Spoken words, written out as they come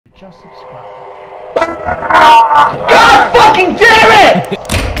just subscribe. God fucking damn it!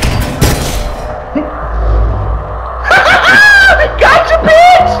 Gotcha,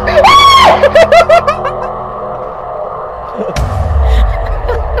 bitch!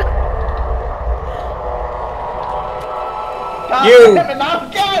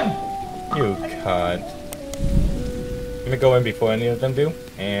 You cunt. I'm gonna go in before any of them do,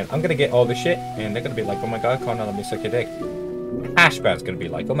 and I'm gonna get all the shit, and they're gonna be like, oh my god, Connor, let me suck your dick. Hashbrown's gonna be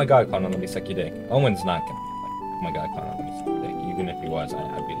like, oh my god, Connor, let me suck your dick. Owen's not gonna be like, oh my god, Connor, let me suck your dick. Even if he was,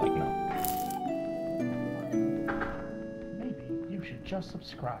 I'd be like, no. Maybe you should just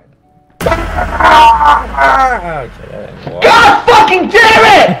subscribe. Okay, God fucking damn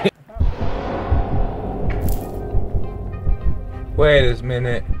it! Wait a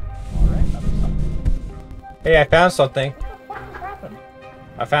minute. Hey, I found something. What the fuck just happened?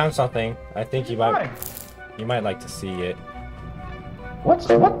 I found something. I think you might like to see it. What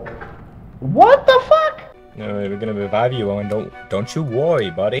the fuck? No, we're gonna revive you, Owen. Don't you worry,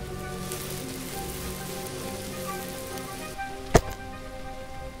 buddy.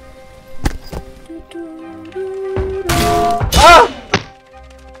 Ah!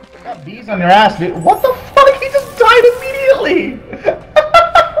 Got bees on your ass, dude. What the fuck? He just died immediately.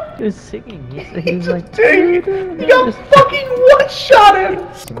 He was singing. He was like, dude, you got fucking one-shotted.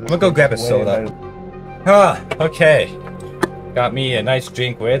 I'm gonna go grab a soda. Ah, okay. Got me a nice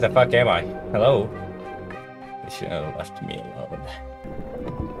drink. Where the fuck am I? Hello? They should have left me alone.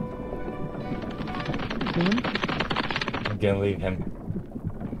 I'm gonna leave him.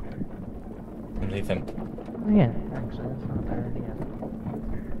 Leave him. oh yeah, actually, that's not a bad idea.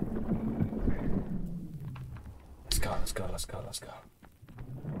 Let's go, let's go, let's go, let's go.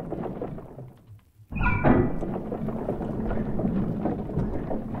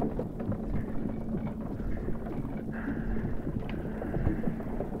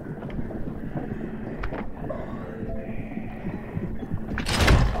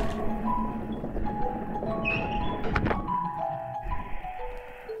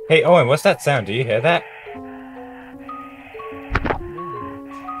 Hey Owen, what's that sound? Do you hear that?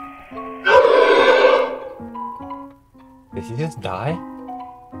 Did he just die?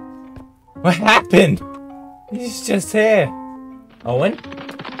 What happened? He's just here. Owen?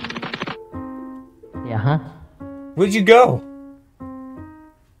 Yeah, huh? Where'd you go?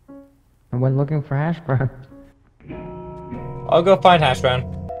 I went looking for hashbrown. I'll go find hashbrown.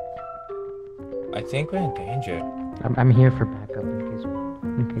 I think we're in danger. I'm here for backup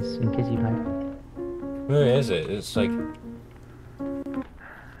in case you die. Where is it? It's like...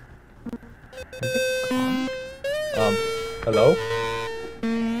 hello?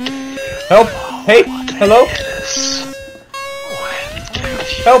 Help! Hey! Hello?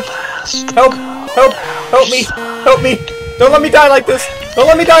 Help! Help! Help! Help me! Help me! Don't let me die like this! Don't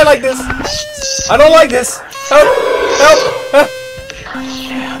let me die like this! I don't like this! Help! Help!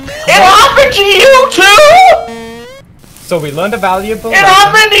 It happened to you too? So we learned a valuable It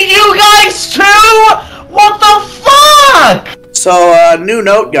happened to you guys too? What the fuck? So, new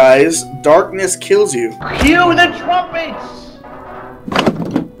note, guys. Darkness kills you. Cue the trumpets!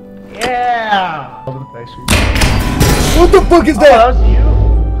 Yeah! What the fuck is Oh, that was you?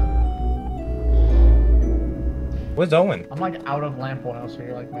 Where's Owen? I'm like out of lamp oil, so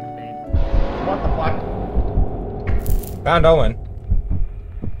you're like mid-made. What the fuck? Found Owen.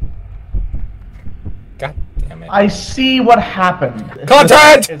 God damn it. I see what happened.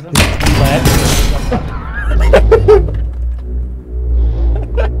 Content! Isn't lead?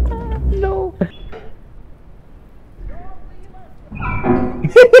 No!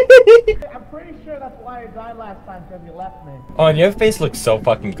 I'm pretty sure that's why I died last time, because you left me. Oh, and your face looks so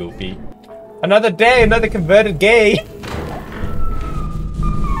fucking goofy. Another day, another converted gay!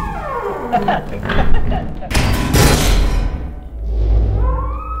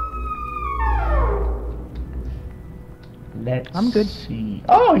 I'm good. See.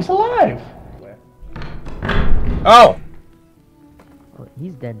 Oh, he's alive! Oh! Oh,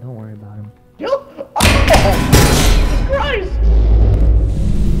 he's dead, don't worry about him. Oh! Jesus Christ!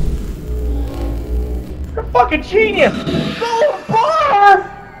 You're a fucking genius! Gold bar!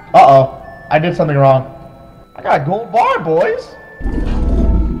 Uh-oh. I did something wrong. I got a gold bar, boys!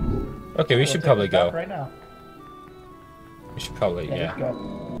 Okay, we should probably go. Right now. We should probably, Let's yeah.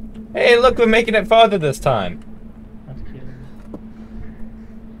 go. Hey, look, we're making it farther this time. That's cute.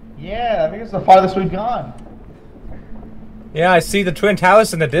 Yeah, I think it's the farthest we've gone. Yeah, I see the Twin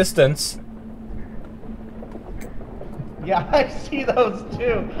Towers in the distance. Yeah, I see those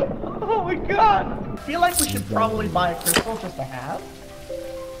too. Oh my god. I feel like we should probably buy a crystal just to have.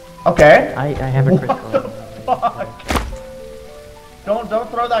 Okay. I have a crystal. What the fuck? Don't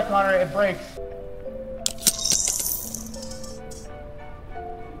throw that, Connor. It breaks.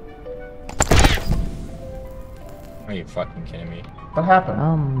 Are you fucking kidding me? What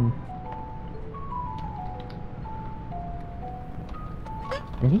happened?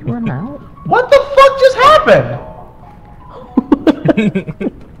 Did he run out? What the fuck just happened?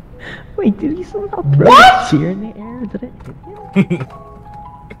 Wait, did he somehow throw What? a spear in the air? Did it hit him?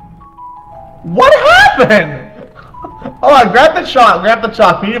 What happened? Hold on, grab the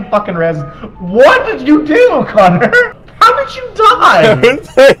chalk, We need fucking res. What did you do, Connor? How did you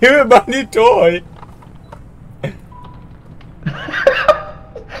die? You're my new toy.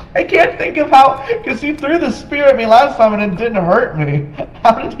 I can't think of how, because he threw the spear at me last time and it didn't hurt me.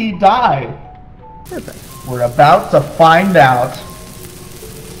 How did he die? Perfect. We're about to find out.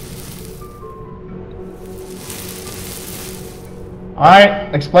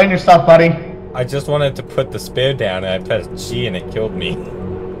 Alright, explain yourself, buddy. I just wanted to put the spear down and I pressed G and it killed me.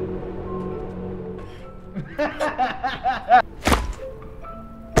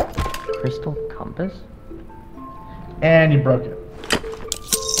 Crystal compass? And you broke it.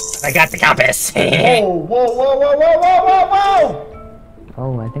 I got the compass! Whoa, whoa, whoa, whoa, whoa, whoa, whoa, whoa!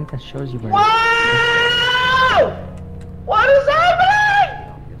 Oh, I think that shows you where. Whoa! What is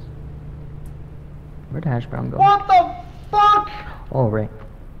happening? Where'd hashbrown go? What the fuck? Oh, right.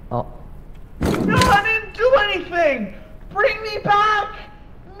 Oh. No, I didn't do anything! Bring me back!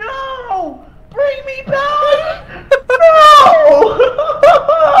 No! Bring me back! No!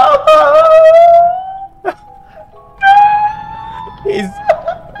 He's...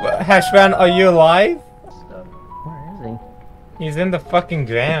 Hashbrown, are you alive? Where is he? He's in the fucking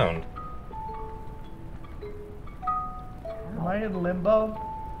ground. Am I in limbo?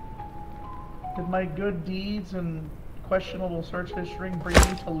 Did my good deeds and questionable search history bring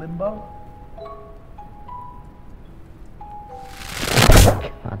me to limbo?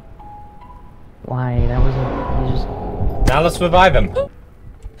 God. Why? That wasn't. He just. Now let's revive him.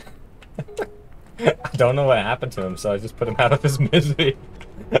 I don't know what happened to him, so I just put him out of his misery.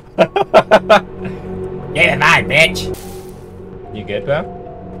 Get in line, bitch! You good, bro?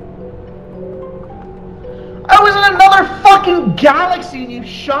 I was in another fucking galaxy and you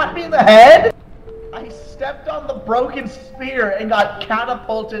shot me in the head? I stepped on the broken spear and got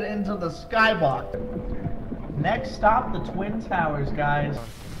catapulted into the skybox. Next stop, the Twin Towers, guys.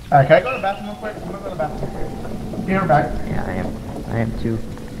 Alright, can I go to the bathroom real quick? I'm gonna go to the bathroom. Be right back. Yeah, I am too.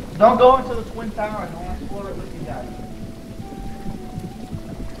 Don't go into the Twin Towers. I want to explore it with you guys.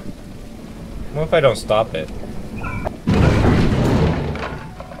 What if I don't stop it?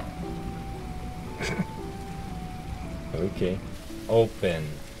 Okay. Open.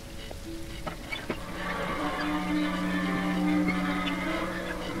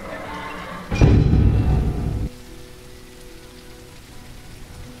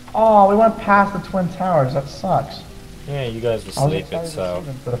 Oh, we went past the Twin Towers. That sucks. Yeah, you guys were I was sleeping, excited to so... see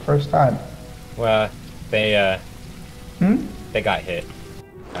them for the first time. Well, they got hit.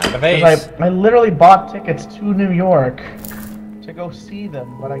 Found a base. I literally bought tickets to New York to go see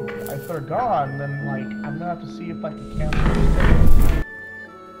them, but if they're gone, then like I'm gonna have to see if I can cancel those tickets.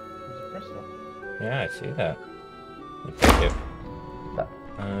 There's a crystal. Yeah, I see that. You picked it. That-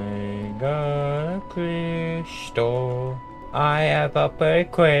 I got a crystal. I have a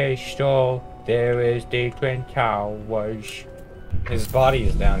big crystal. There is the Twin Towers. His body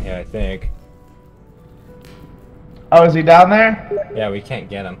is down here, I think. Oh, is he down there? Yeah, we can't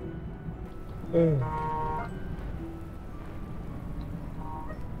get him.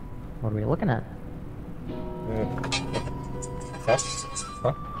 What are we looking at? Huh?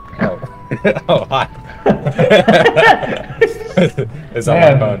 Huh? Oh. Oh, hi. It's on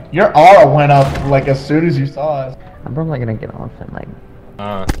my phone. Your aura went up like as soon as you saw us. I'm probably gonna get off in like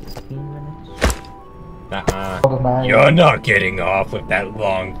 15 minutes. You're not getting off with that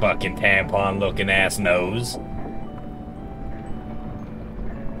long fucking tampon looking ass nose.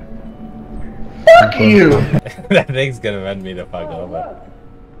 Fuck you! That thing's gonna run me the fuck over.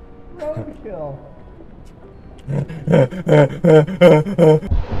 Roadkill.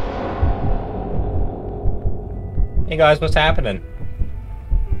 Hey guys, what's happening?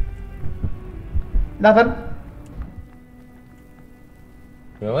 Nothing.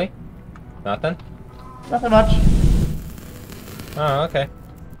 Really? Nothing? Nothing much. Oh, okay.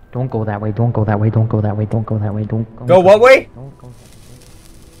 Don't go that way. Don't go that way. Don't go that way. Don't go that way. Don't go. Go what way? Don't go that way.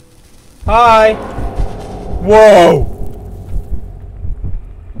 Hi! Whoa!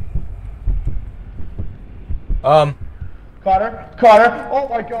 Connor? Connor? Oh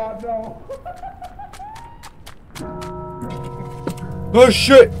my god, no. Oh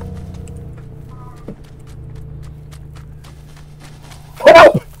shit!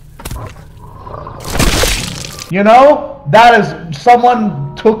 You know, that is,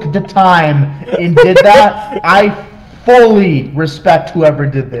 someone took the time and did that. I fully respect whoever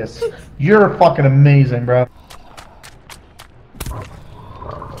did this. You're fucking amazing, bro.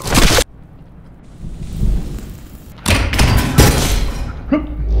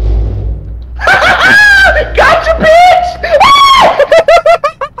 Gotcha, bitch!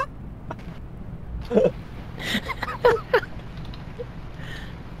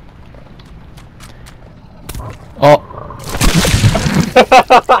 Oh.